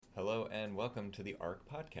Hello and welcome to the ARC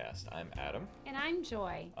podcast. I'm Adam. And I'm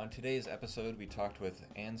Joy. On today's episode, we talked with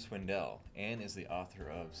Anne Swindell. Anne is the author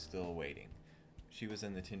of Still Waiting. She was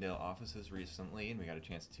in the Tyndale offices recently, and we got a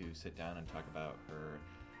chance to sit down and talk about her,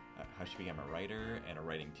 how she became a writer and a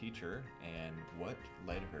writing teacher, and what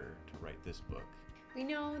led her to write this book. We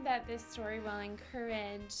know that this story will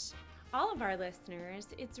encourage all of our listeners.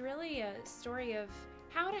 It's really a story of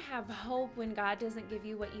how to have hope when God doesn't give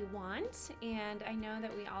you what you want. And I know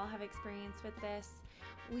that we all have experience with this.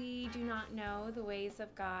 We do not know the ways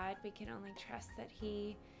of God. We can only trust that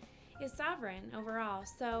He is sovereign over all.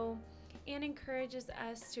 So Anne encourages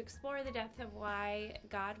us to explore the depth of why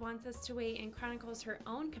God wants us to wait and chronicles her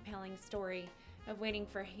own compelling story of waiting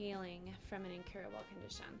for healing from an incurable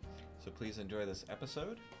condition. So please enjoy this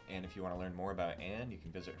episode. And if you want to learn more about Anne, you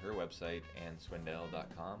can visit her website,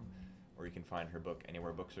 anneswindell.com. Or you can find her book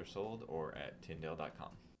anywhere books are sold or at tyndale.com.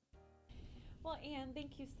 Well, Anne,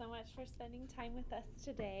 thank you so much for spending time with us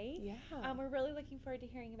today. Yeah. We're really looking forward to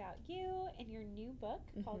hearing about you and your new book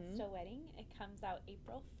called Still Waiting. It comes out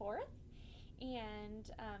April 4th.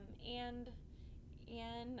 And Anne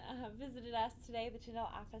visited us today, the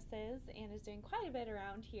Swindell offices, and is doing quite a bit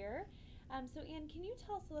around here. So Anne, can you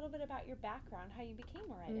tell us a little bit about your background, how you became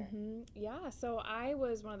a writer? Yeah, so I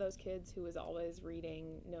was one of those kids who was always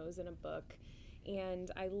reading, nose in a book, and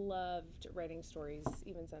I loved writing stories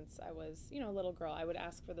even since I was, a little girl. I would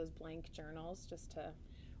ask for those blank journals just to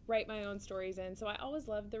write my own stories in. So I always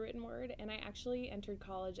loved the written word, and I actually entered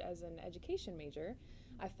college as an education major.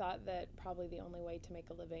 I thought that probably the only way to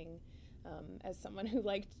make a living as someone who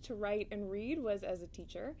liked to write and read was as a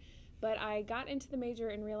teacher. But I got into the major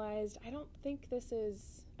and realized I don't think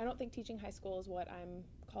teaching high school is what I'm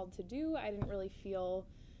called to do. I didn't really feel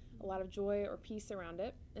a lot of joy or peace around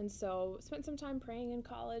it. And so spent some time praying in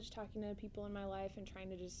college, talking to people in my life and trying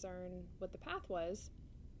to discern what the path was.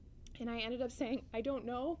 And I ended up saying, I don't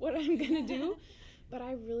know what I'm going to do, but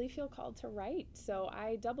I really feel called to write. So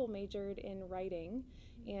I double majored in writing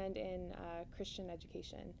and in Christian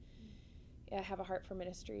education. I have a heart for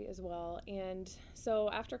ministry as well. And so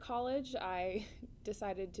after college, I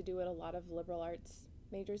decided to do what a lot of liberal arts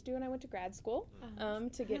majors do, and I went to grad school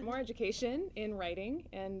to get more education in writing,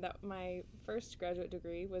 and my first graduate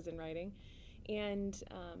degree was in writing. And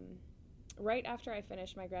right after I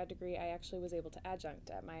finished my grad degree, I actually was able to adjunct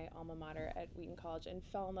at my alma mater at Wheaton College and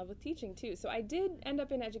fell in love with teaching too. So I did end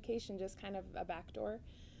up in education, just kind of a backdoor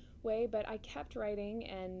way, but I kept writing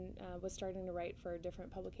and was starting to write for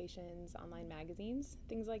different publications, online magazines,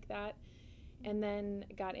 things like that, and then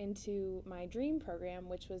got into my dream program,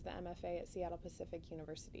 which was the MFA at Seattle Pacific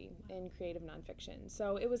University in creative nonfiction.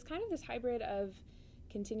 So it was kind of this hybrid of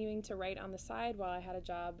continuing to write on the side while I had a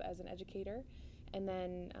job as an educator, and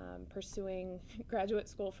then pursuing graduate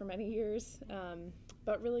school for many years,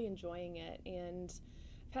 but really enjoying it. And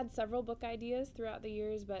I've had several book ideas throughout the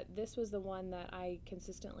years, but this was the one that I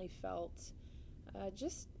consistently felt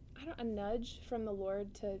a nudge from the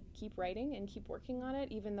Lord to keep writing and keep working on it,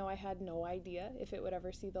 even though I had no idea if it would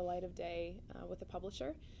ever see the light of day with a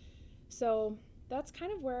publisher. So that's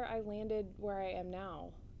kind of where I landed where I am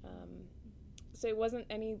now. So it wasn't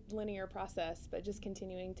any linear process, but just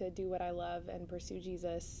continuing to do what I love and pursue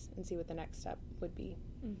Jesus and see what the next step would be.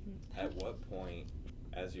 At what point,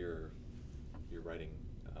 as you're writing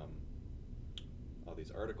all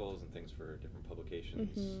these articles and things for different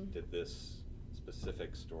publications, did this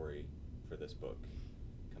specific story for this book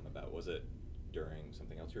come about? Was it during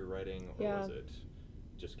something else you were writing, or was it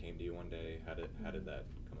just came to you one day? How did that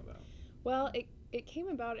come about? Well, it came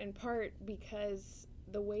about in part because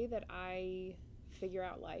the way that I figure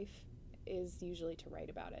out life is usually to write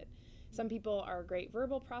about it. Some people are great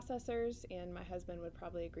verbal processors, and my husband would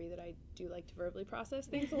probably agree that I do like to verbally process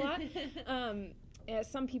things a lot.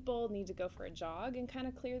 Some people need to go for a jog and kind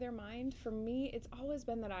of clear their mind. For me, it's always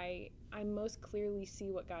been that I most clearly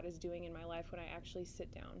see what God is doing in my life when I actually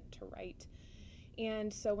sit down to write.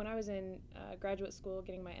 And so when I was in graduate school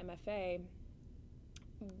getting my MFA,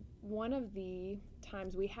 one of the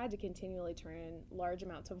times we had to continually turn in large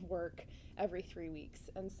amounts of work every 3 weeks.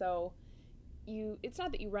 And so it's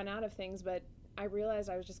not that you run out of things, but I realized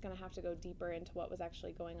I was just going to have to go deeper into what was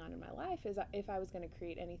actually going on in my life if I was going to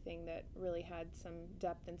create anything that really had some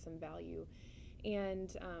depth and some value.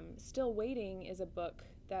 And Still Waiting is a book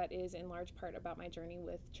that is in large part about my journey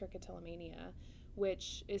with trichotillomania,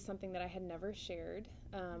 which is something that I had never shared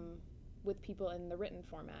with people in the written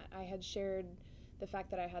format. I had shared the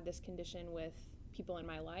fact that I had this condition with people in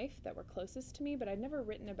my life that were closest to me, but I'd never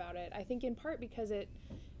written about it. I think in part because it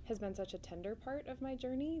has been such a tender part of my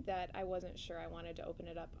journey that I wasn't sure I wanted to open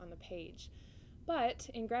it up on the page. But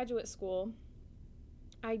in graduate school,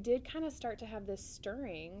 I did kind of start to have this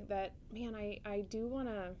stirring that, man, I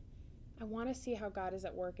want to see how God is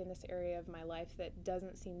at work in this area of my life that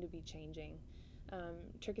doesn't seem to be changing.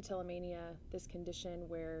 Trichotillomania, this condition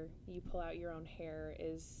where you pull out your own hair,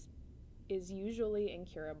 is usually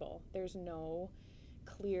incurable. There's no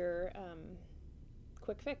clear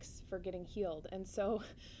quick fix for getting healed. And so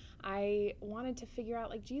I wanted to figure out,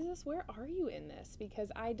 like, Jesus, where are you in this?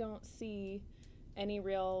 Because I don't see any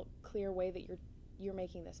real clear way that you're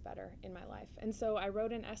making this better in my life. And so I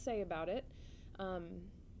wrote an essay about it.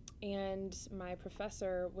 And my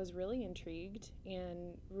professor was really intrigued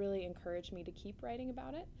and really encouraged me to keep writing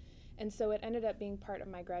about it. And so it ended up being part of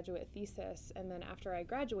my graduate thesis. And then after I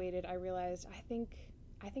graduated, I realized I think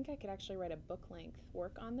I could actually write a book-length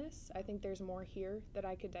work on this. I think there's more here that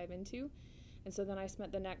I could dive into. And so then I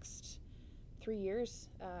spent the next 3 years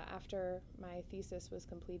after my thesis was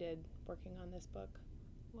completed working on this book.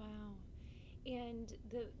 Wow. And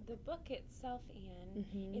the book itself, Anne,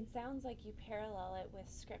 it sounds like you parallel it with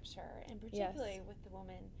Scripture, and particularly with the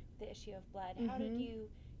woman, the issue of blood. How did you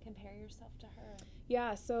compare yourself to her?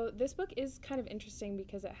 Yeah, so this book is kind of interesting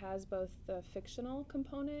because it has both the fictional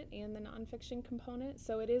component and the nonfiction component.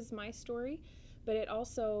 So it is my story, but it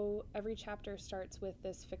also, every chapter starts with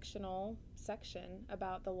this fictional section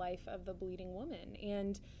about the life of the bleeding woman.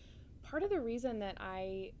 And part of the reason that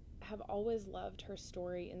I have always loved her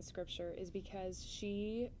story in Scripture is because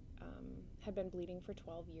she had been bleeding for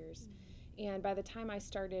 12 years. And by the time I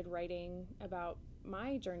started writing about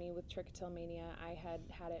my journey with trichotillomania, I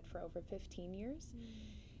had it for over 15 years.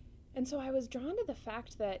 And so I was drawn to the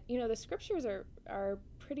fact that, the Scriptures are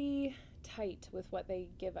pretty tight with what they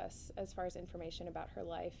give us as far as information about her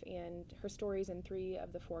life, and her stories in 3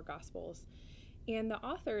 of the 4 Gospels. And the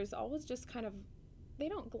authors always just kind of, they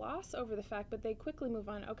don't gloss over the fact, but they quickly move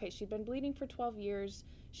on. Okay, she'd been bleeding for 12 years.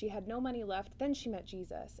 She had no money left. Then she met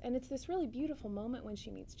Jesus. And it's this really beautiful moment when she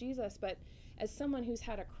meets Jesus. But as someone who's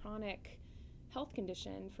had a chronic health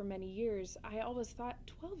condition for many years, I always thought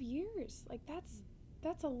 12 years, like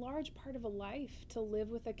that's a large part of a life to live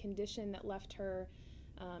with a condition that left her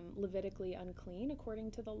Levitically unclean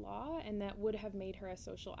according to the law, and that would have made her a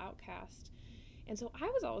social outcast. And so I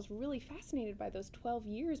was always really fascinated by those 12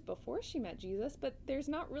 years before she met Jesus, but there's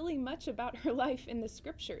not really much about her life in the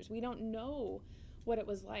Scriptures. We don't know what it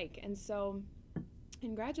was like. And so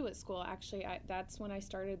in graduate school, actually, that's when I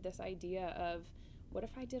started this idea of, what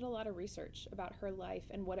if I did a lot of research about her life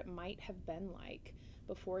and what it might have been like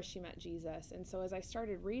before she met Jesus? And so as I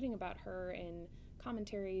started reading about her in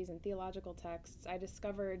commentaries and theological texts, I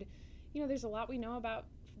discovered, there's a lot we know about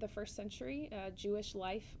the first century Jewish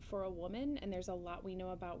life for a woman, and there's a lot we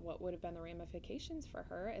know about what would have been the ramifications for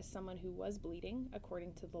her as someone who was bleeding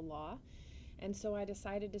according to the law. And so I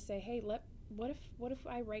decided to say, hey, what if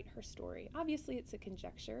I write her story? Obviously it's a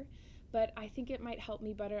conjecture, but I think it might help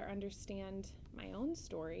me better understand my own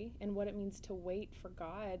story and what it means to wait for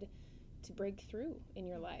God to break through in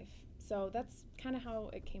your life. So that's kind of how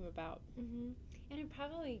it came about. And it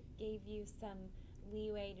probably gave you some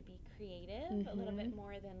leeway to be creative, a little bit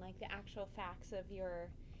more than like the actual facts of your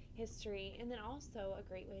history, and then also a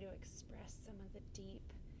great way to express some of the deep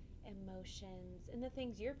emotions and the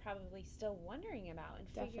things you're probably still wondering about and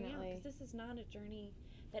figuring out, because this is not a journey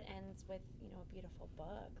that ends with a beautiful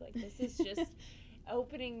book. Like, this is just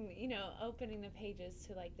opening the pages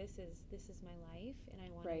to, like, this is my life, and I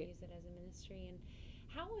want to use it as a ministry. And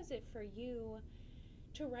how was it for you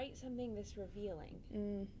to write something this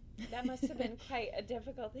revealing? That must have been quite a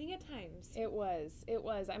difficult thing at times. It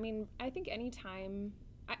was. I mean, I think anytime,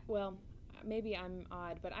 maybe I'm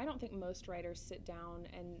odd, but I don't think most writers sit down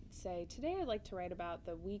and say, today I'd like to write about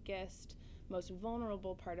the weakest, most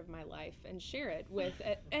vulnerable part of my life and share it with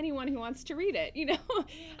anyone who wants to read it.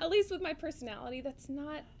 At least with my personality, that's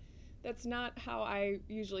not how I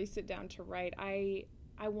usually sit down to write.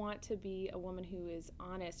 I want to be a woman who is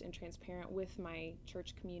honest and transparent with my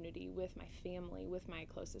church community, with my family, with my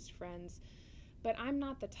closest friends. But I'm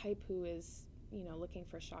not the type who is, looking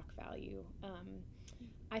for shock value.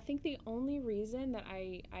 I think the only reason that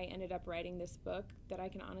I ended up writing this book that I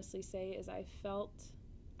can honestly say is I felt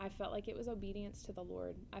like it was obedience to the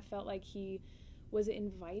Lord. I felt like He was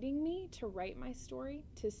inviting me to write my story,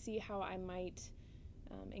 to see how I might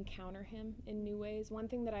encounter Him in new ways. One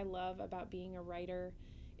thing that I love about being a writer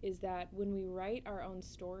is that when we write our own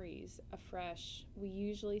stories afresh, we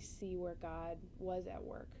usually see where God was at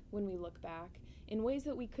work when we look back in ways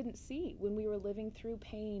that we couldn't see when we were living through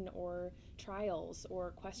pain or trials or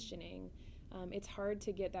questioning. It's hard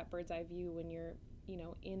to get that bird's eye view when you're,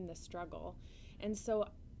 in the struggle. And so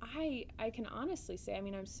I can honestly say,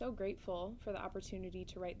 I'm so grateful for the opportunity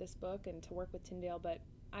to write this book and to work with Tyndale, but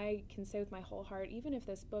I can say with my whole heart, even if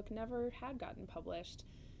this book never had gotten published,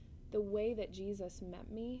 the way that Jesus met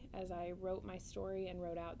me as I wrote my story and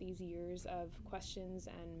wrote out these years of questions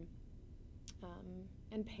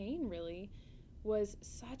and pain, really, was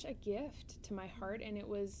such a gift to my heart, and it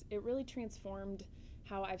really transformed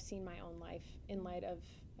how I've seen my own life in light of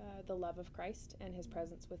the love of Christ and his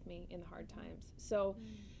presence with me in the hard times. So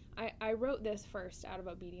I wrote this first out of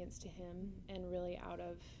obedience to him, and really out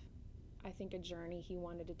of, I think, a journey he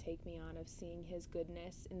wanted to take me on of seeing his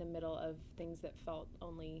goodness in the middle of things that felt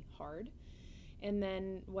only hard. And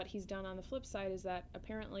then what he's done on the flip side is that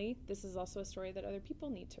apparently this is also a story that other people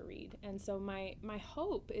need to read. And so my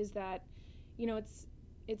hope is that,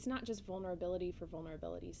 it's not just vulnerability for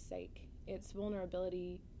vulnerability's sake. It's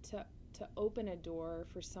vulnerability to open a door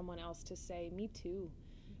for someone else to say, me too.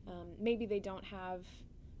 Maybe they don't have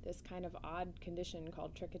this kind of odd condition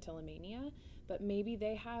called trichotillomania, but maybe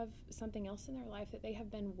they have something else in their life that they have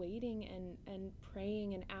been waiting and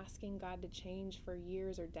praying and asking God to change for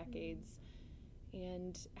years or decades.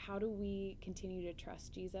 And how do we continue to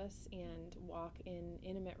trust Jesus and walk in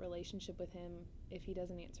intimate relationship with him if he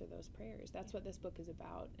doesn't answer those prayers? That's what this book is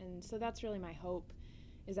about. And so that's really my hope,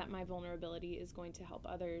 is that my vulnerability is going to help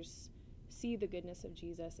others see the goodness of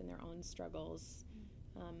Jesus in their own struggles,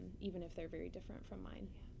 even if they're very different from mine.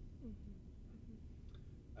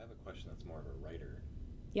 I have a question that's more of a writer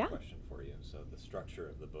question for you. So the structure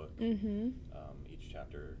of the book, each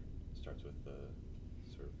chapter starts with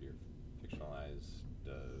the sort of your fictionalized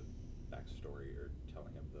backstory or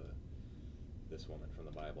telling of this woman from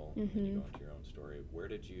the Bible, and then you go into your own story. How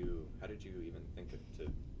did you even think to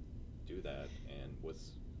do that, and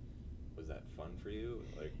was that fun for you?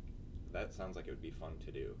 Like, that sounds like it would be fun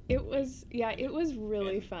to do. It was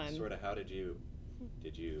really fun. Sort of, how did you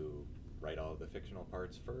write all of the fictional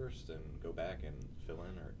parts first and go back and fill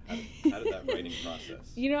in, or how did that writing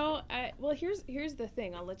process? Well, here's the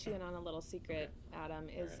thing. I'll let you in on a little secret, Adam.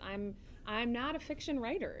 Is right. I'm not a fiction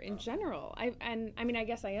writer in general. I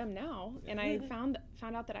guess I am now, and I found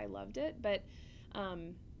out that I loved it, but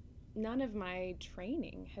none of my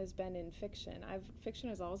training has been in fiction. Fiction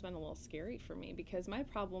has always been a little scary for me, because my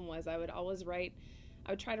problem was I would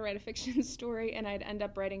try to write a fiction story, and I'd end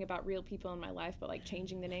up writing about real people in my life, but like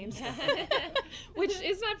changing the names, which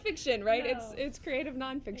is not fiction, right? No. It's creative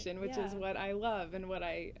nonfiction, which is what I love and what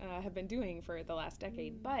I have been doing for the last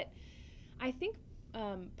decade. But I think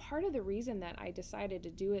part of the reason that I decided to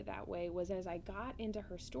do it that way was, as I got into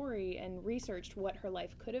her story and researched what her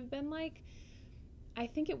life could have been like, I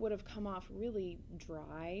think it would have come off really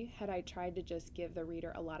dry had I tried to just give the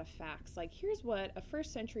reader a lot of facts. Like, here's what a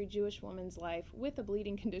first century Jewish woman's life with a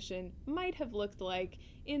bleeding condition might have looked like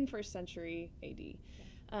in first century AD.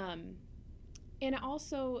 Yeah. And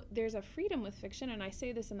also, there's a freedom with fiction, and I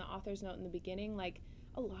say this in the author's note in the beginning, like,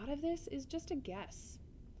 a lot of this is just a guess.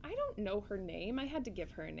 I don't know her name. I had to give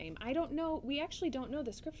her a name. I don't know. We actually don't know.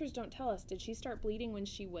 The scriptures don't tell us. Did she start bleeding when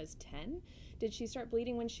she was 10? Did she start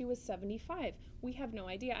bleeding when she was 75? We have no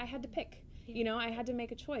idea. I had to pick. I had to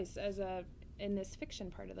make a choice in this fiction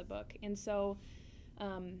part of the book. And so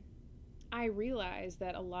I realized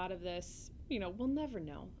that a lot of this, we'll never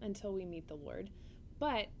know until we meet the Lord.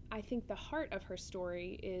 But I think the heart of her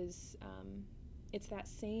story is it's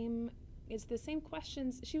the same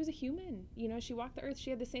questions. She was a human. She walked the earth. She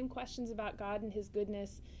had the same questions about God and his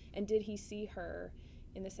goodness, and did he see her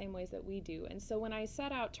in the same ways that we do? And so when I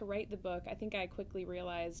set out to write the book, I think I quickly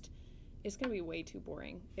realized it's going to be way too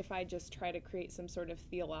boring if I just try to create some sort of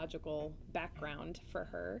theological background for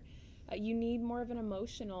her. You need more of an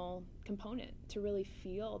emotional component to really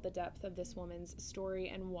feel the depth of this woman's story,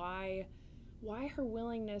 and why her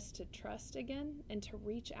willingness to trust again and to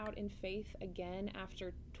reach out in faith again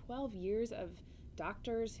after 12 years of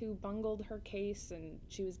doctors who bungled her case and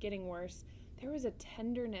she was getting worse. There was a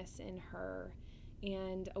tenderness in her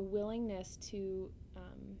and a willingness to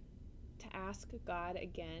ask God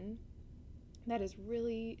again that is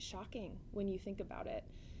really shocking when you think about it.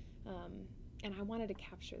 And I wanted to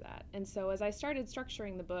capture that. And so as I started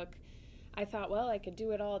structuring the book, I thought, well, I could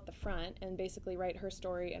do it all at the front and basically write her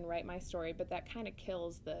story and write my story, but that kind of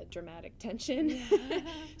kills the dramatic tension. Yeah.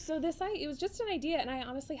 So it was just an idea, and I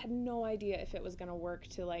honestly had no idea if it was going to work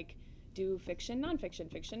to like do fiction, nonfiction,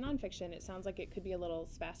 fiction, nonfiction. It sounds like it could be a little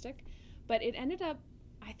spastic, but it ended up,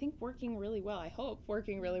 I think, working really well. I hope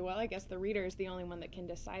working really well. I guess the reader is the only one that can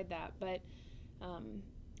decide that, but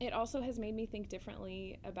it also has made me think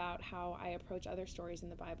differently about how I approach other stories in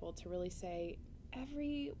the Bible, to really say,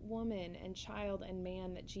 every woman and child and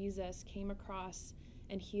man that Jesus came across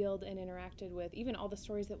and healed and interacted with, even all the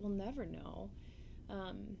stories that we'll never know,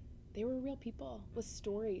 they were real people with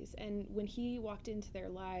stories. And when he walked into their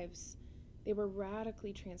lives, they were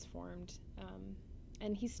radically transformed.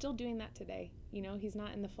 And he's still doing that today. You know, he's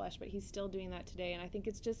not in the flesh, but he's still doing that today. And I think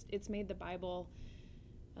it's made the Bible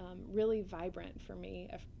really vibrant for me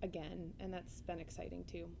again. And that's been exciting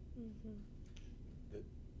too. Mm-hmm.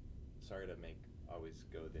 Sorry to always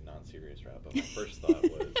go the non-serious route, but my first thought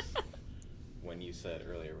was when you said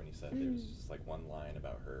earlier, there was just like one line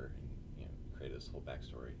about her and, you know, created this whole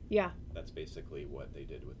backstory. Yeah. That's basically what they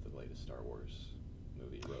did with the latest Star Wars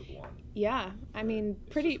movie, Rogue One. Yeah. I mean,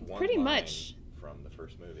 pretty much from the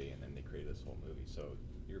first movie, and then they created this whole movie. So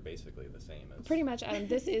you're basically the same as... Pretty much, Adam.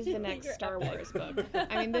 This is the next Star Wars book.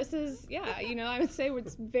 I mean, this is, yeah, you know, I would say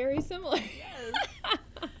it's very similar. Yes.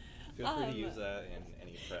 Feel free to use that in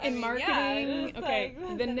any press. In marketing, okay,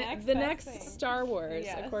 like the next thing. Star Wars,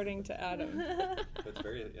 Yes. according to Adam. But it's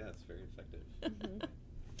very effective.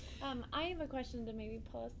 Mm-hmm. I have a question to maybe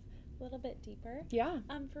pull us a little bit deeper. Yeah.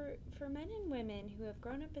 For men and women who have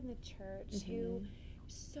grown up in the church, who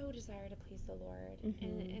so desire to please the Lord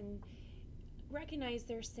and recognize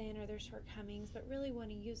their sin or their shortcomings, but really want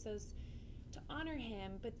to use those to honor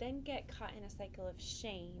Him, but then get caught in a cycle of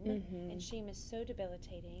shame, and shame is so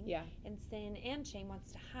debilitating. Yeah. And sin and shame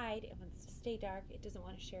wants to hide, it wants to stay dark, it doesn't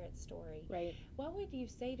want to share its story. Right. What would you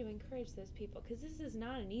say to encourage those people? Because this is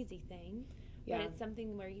not an easy thing, Yeah. but it's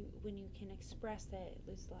something where when you can express it, it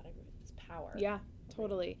loses a lot of its power. Yeah,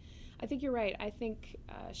 totally. I think you're right. I think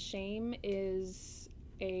shame is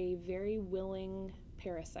a very willing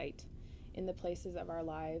parasite in the places of our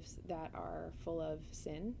lives that are full of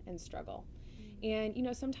sin and struggle. And, you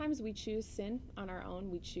know, sometimes we choose sin on our own.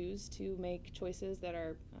 We choose to make choices that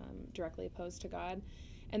are directly opposed to God.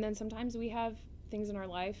 And then sometimes we have things in our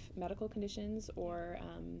life, medical conditions or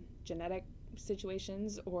genetic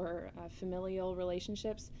situations or familial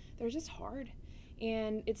relationships that are just hard.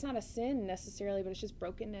 And it's not a sin necessarily, but it's just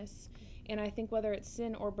brokenness. And I think whether it's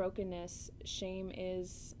sin or brokenness, shame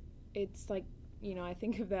it's like, you know, I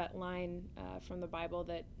think of that line from the Bible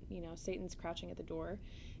that, you know, Satan's crouching at the door.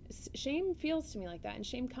 Shame feels to me like that, and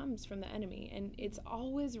shame comes from the enemy, and it's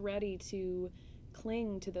always ready to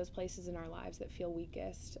cling to those places in our lives that feel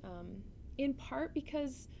weakest, in part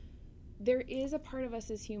because there is a part of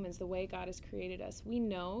us as humans, the way God has created us. We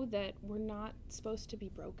know that we're not supposed to be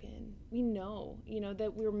broken. We know, you know,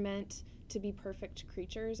 that we're meant to be perfect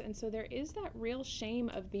creatures, and so there is that real shame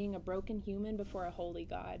of being a broken human before a holy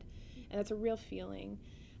God, and that's a real feeling.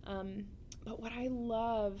 But what I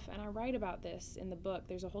love, and I write about this in the book,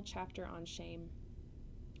 there's a whole chapter on shame.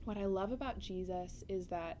 What I love about Jesus is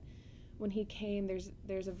that when he came,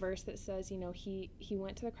 there's a verse that says, you know, he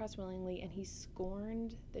went to the cross willingly and he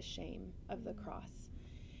scorned the shame of the cross.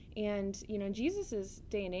 And, you know, in Jesus'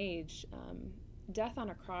 day and age, death on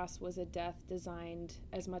a cross was a death designed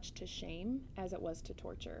as much to shame as it was to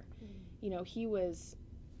torture. You know, he was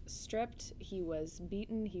stripped, he was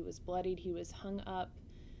beaten, he was bloodied, he was hung up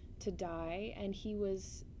to die, and he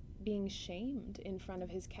was being shamed in front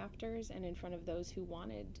of his captors and in front of those who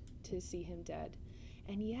wanted to see him dead.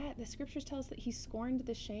 And yet the scriptures tell us that he scorned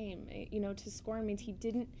the shame. You know, to scorn means he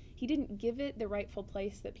didn't give it the rightful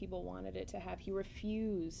place that people wanted it to have. He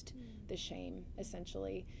refused the shame,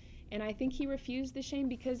 essentially. And I think he refused the shame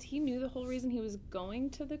because he knew the whole reason he was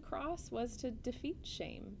going to the cross was to defeat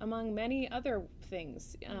shame, among many other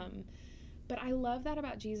things. But I love that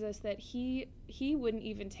about Jesus, that he wouldn't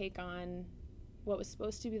even take on what was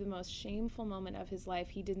supposed to be the most shameful moment of his life.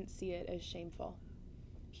 He didn't see it as shameful.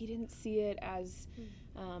 He didn't see it as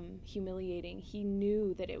humiliating. He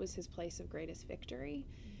knew that it was his place of greatest victory.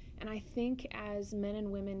 And I think as men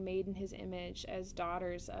and women made in his image, as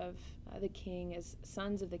daughters of the King, as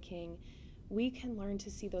sons of the King, we can learn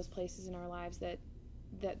to see those places in our lives that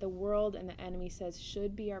the world and the enemy says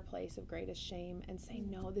should be our place of greatest shame, and say,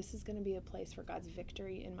 no, this is going to be a place for God's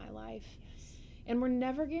victory in my life. Yes. And we're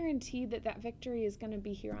never guaranteed that victory is going to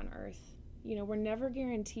be here on earth. You know, we're never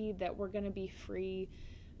guaranteed that we're going to be free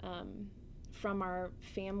from our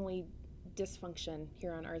family dysfunction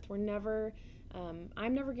here on earth. I'm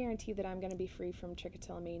never guaranteed that I'm going to be free from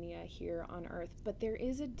trichotillomania here on earth, but there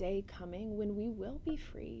is a day coming when we will be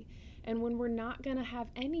free and when we're not going to have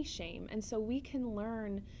any shame. And so we can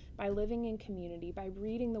learn by living in community, by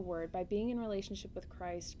reading the Word, by being in relationship with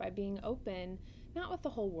Christ, by being open, not with the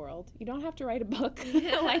whole world. You don't have to write a book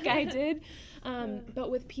like I did, but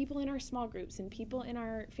with people in our small groups and people in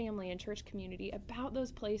our family and church community about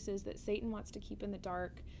those places that Satan wants to keep in the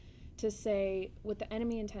dark, to say what the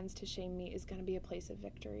enemy intends to shame me is going to be a place of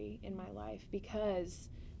victory in my life because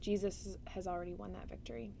Jesus has already won that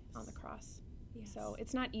victory on the cross. Yes. So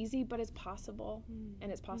it's not easy, but it's possible, and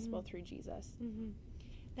it's possible through Jesus.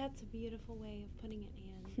 That's a beautiful way of putting it,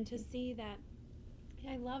 Anne. To see that,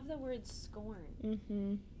 I love the word scorn.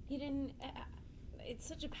 Mm-hmm. He didn't, it's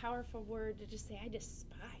such a powerful word to just say, I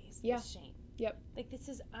despise this shame. Yep. Like this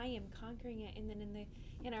is, I am conquering it. And then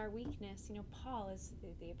in our weakness, Paul is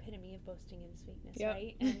the epitome of boasting in his weakness,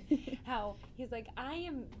 right? And how he's like,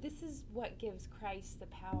 this is what gives Christ the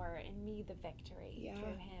power and me the victory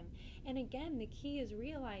through him. And again, the key is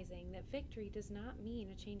realizing that victory does not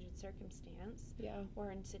mean a change in circumstance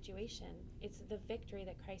or in situation. It's the victory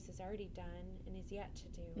that Christ has already done and is yet to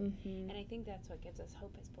do. Mm-hmm. And I think that's what gives us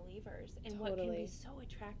hope as believers. And what can be so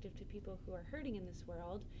attractive to people who are hurting in this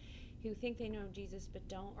world, who think they know Jesus but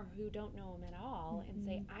don't, or who don't know him at all, and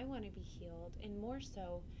say, I want to be healed. And more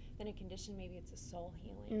so than a condition, maybe it's a soul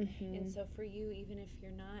healing. And so for you, even if you're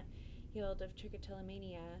not healed of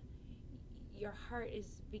trichotillomania, your heart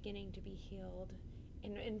is beginning to be healed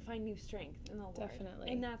and find new strength in the Lord. Definitely.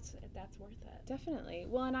 And that's worth it. Definitely.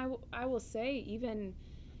 Well, and I will say, even,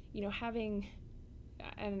 having,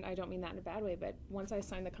 and I don't mean that in a bad way, but once I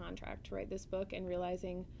signed the contract to write this book and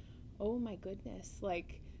realizing, oh my goodness,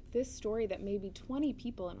 like, this story that maybe 20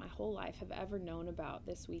 people in my whole life have ever known about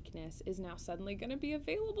this weakness is now suddenly going to be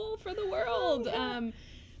available for the world.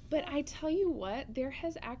 But I tell you what, there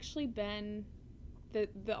has actually been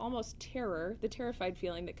the almost terror, the terrified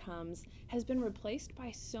feeling that comes, has been replaced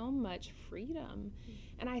by so much freedom.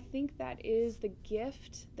 And I think that is the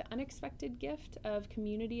gift, the unexpected gift of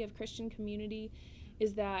community, of Christian community,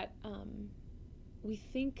 is that we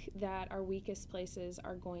think that our weakest places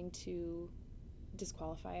are going to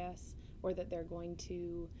disqualify us, or that they're going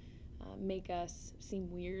to make us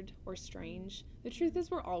seem weird or strange. The truth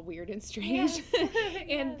is, we're all weird and strange.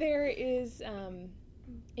 And there is,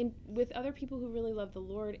 with other people who really love the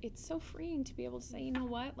Lord, it's so freeing to be able to say, you know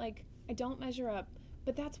what, like, I don't measure up,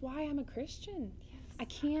 but that's why I'm a Christian. I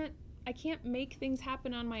can't make things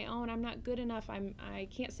happen on my own. I'm not good enough. I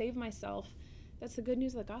can't save myself. That's the good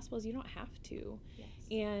news of the gospel, is you don't have to.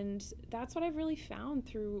 And that's what I've really found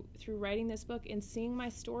through writing this book and seeing my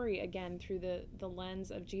story again through the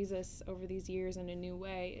lens of Jesus over these years in a new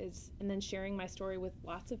way, and then sharing my story with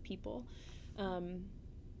lots of people,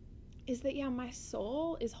 is that, my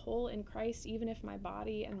soul is whole in Christ, even if my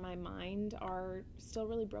body and my mind are still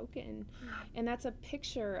really broken. And that's a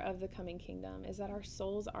picture of the coming kingdom, is that our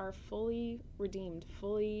souls are fully redeemed,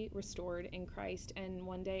 fully restored in Christ, and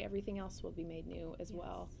one day everything else will be made new as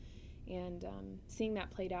well. And seeing that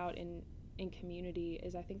played out in community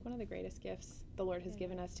is, I think, one of the greatest gifts the Lord has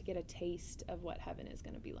given us, to get a taste of what heaven is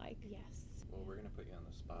going to be like. Well, we're going to put you on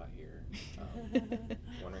the spot here.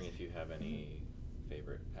 Wondering if you have any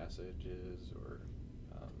favorite passages or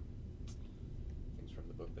things from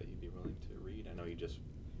the book that you'd be willing to read. I know you just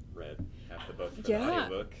read half the book for the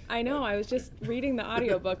audiobook. I know. I was just reading the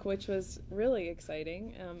audiobook, which was really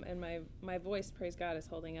exciting, and my voice, praise God, is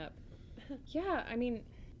holding up.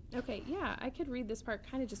 I could read this part,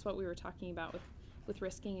 kind of just what we were talking about with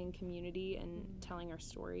risking in community and telling our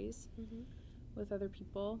stories with other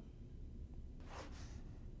people.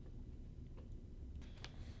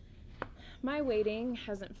 My waiting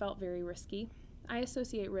hasn't felt very risky. I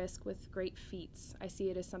associate risk with great feats. I see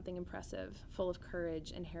it as something impressive, full of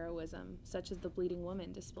courage and heroism, such as the bleeding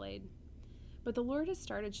woman displayed. But the Lord has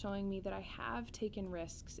started showing me that I have taken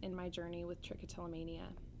risks in my journey with trichotillomania,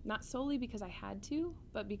 not solely because I had to,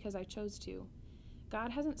 but because I chose to. God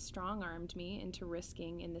hasn't strong-armed me into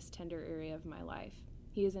risking in this tender area of my life.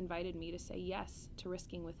 He has invited me to say yes to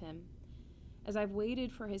risking with Him. As I've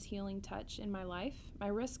waited for His healing touch in my life, my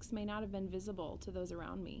risks may not have been visible to those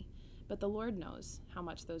around me, but the Lord knows how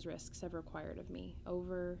much those risks have required of me,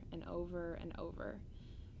 over and over and over.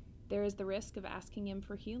 There is the risk of asking Him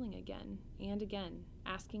for healing again and again,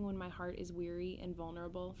 asking when my heart is weary and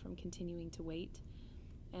vulnerable from continuing to wait.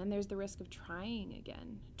 And there's the risk of trying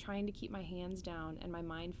again, trying to keep my hands down and my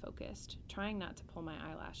mind focused, trying not to pull my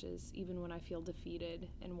eyelashes, even when I feel defeated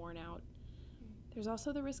and worn out. There's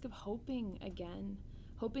also the risk of hoping again,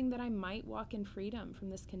 hoping that I might walk in freedom from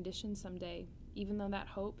this condition someday, even though that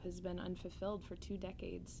hope has been unfulfilled for 2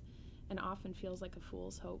 decades and often feels like a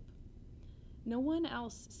fool's hope. No one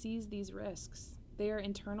else sees these risks. They are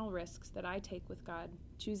internal risks that I take with God,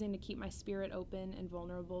 choosing to keep my spirit open and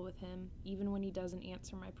vulnerable with Him, even when He doesn't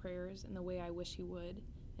answer my prayers in the way I wish He would,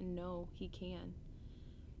 and know He can.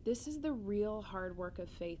 This is the real hard work of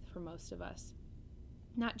faith for most of us.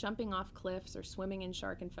 Not jumping off cliffs or swimming in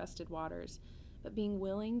shark-infested waters, but being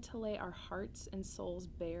willing to lay our hearts and souls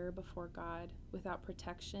bare before God without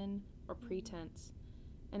protection or pretense.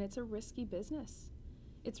 And it's a risky business.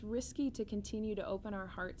 It's risky to continue to open our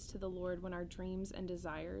hearts to the Lord when our dreams and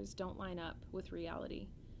desires don't line up with reality.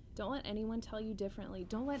 Don't let anyone tell you differently.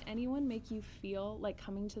 Don't let anyone make you feel like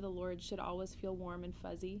coming to the Lord should always feel warm and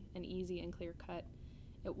fuzzy and easy and clear cut.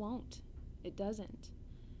 It won't. It doesn't.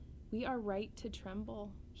 We are right to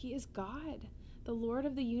tremble. He is God, the Lord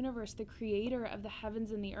of the universe, the creator of the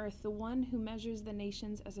heavens and the earth, the one who measures the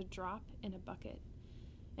nations as a drop in a bucket.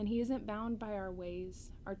 And he isn't bound by our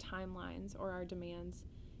ways, our timelines, or our demands.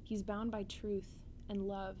 He's bound by truth and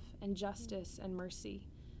love and justice and mercy,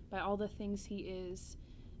 by all the things he is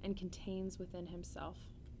and contains within himself.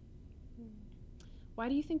 Why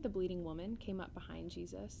do you think the bleeding woman came up behind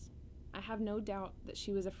Jesus? I have no doubt that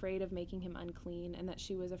she was afraid of making him unclean and that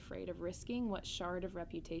she was afraid of risking what shard of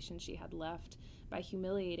reputation she had left by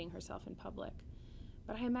humiliating herself in public.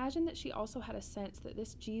 But I imagine that she also had a sense that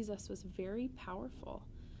this Jesus was very powerful.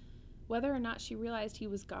 Whether or not she realized he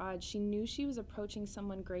was God, she knew she was approaching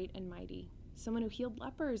someone great and mighty, someone who healed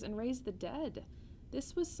lepers and raised the dead.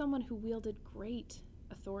 This was someone who wielded great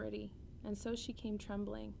authority, and so she came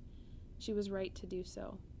trembling. She was right to do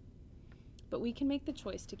so. But we can make the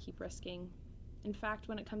choice to keep risking. In fact,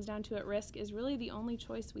 when it comes down to it, risk is really the only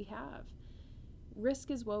choice we have.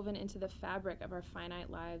 Risk is woven into the fabric of our finite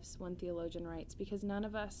lives, one theologian writes, because none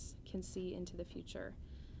of us can see into the future.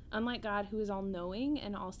 Unlike God, who is all-knowing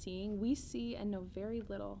and all-seeing, we see and know very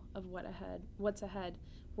little of what's ahead.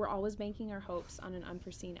 We're always banking our hopes on an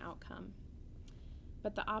unforeseen outcome.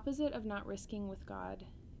 But the opposite of not risking with God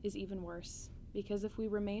is even worse, because if we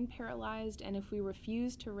remain paralyzed and if we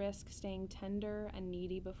refuse to risk staying tender and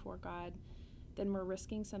needy before God, then we're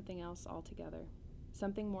risking something else altogether,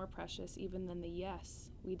 something more precious even than the yes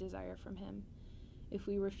we desire from him. If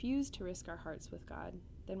we refuse to risk our hearts with God,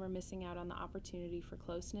 then we're missing out on the opportunity for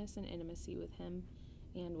closeness and intimacy with him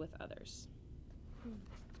and with others.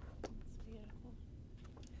 That's beautiful.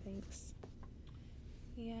 Thanks.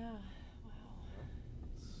 Yeah.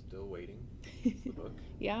 Still Waiting is the book.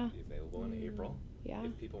 Yeah. It'll be available in April. Yeah.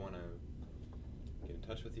 If people want to get in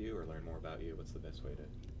touch with you or learn more about you, what's the best way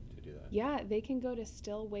to do that? Yeah, they can go to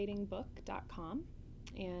stillwaitingbook.com,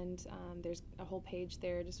 and there's a whole page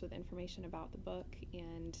there just with information about the book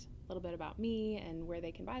and a little bit about me and where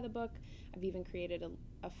they can buy the book. I've even created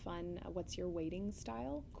a fun what's your waiting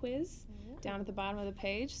style quiz down at the bottom of the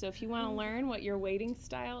page. So if you want to learn what your waiting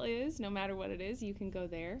style is, no matter what it is, you can go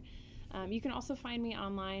there. You can also find me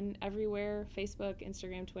online everywhere, Facebook,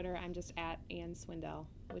 Instagram, Twitter. I'm just at Ann Swindell,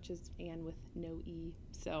 which is Ann with no E.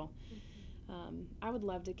 So I would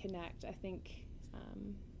love to connect. I think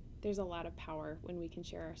there's a lot of power when we can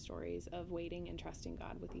share our stories of waiting and trusting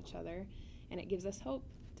God with each other. And it gives us hope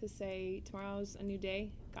to say tomorrow's a new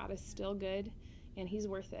day. God is still good, and he's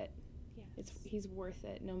worth it. Yes. He's worth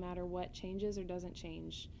it no matter what changes or doesn't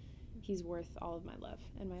change. He's worth all of my love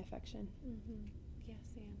and my affection. Mm-hmm. Yes,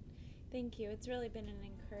 Anne. Thank you. It's really been an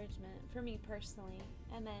encouragement for me personally,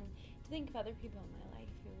 and then to think of other people in my life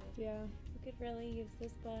who could really use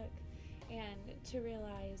this book, and to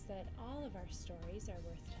realize that all of our stories are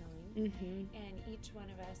worth telling, and each one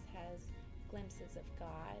of us has glimpses of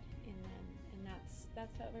God in them, and that's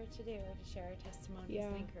what we're to do. We're to share our testimonies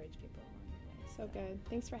and encourage people along the way. So good.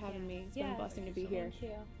 Thanks for having me. It's been a blessing to be here.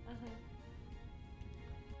 Thank you.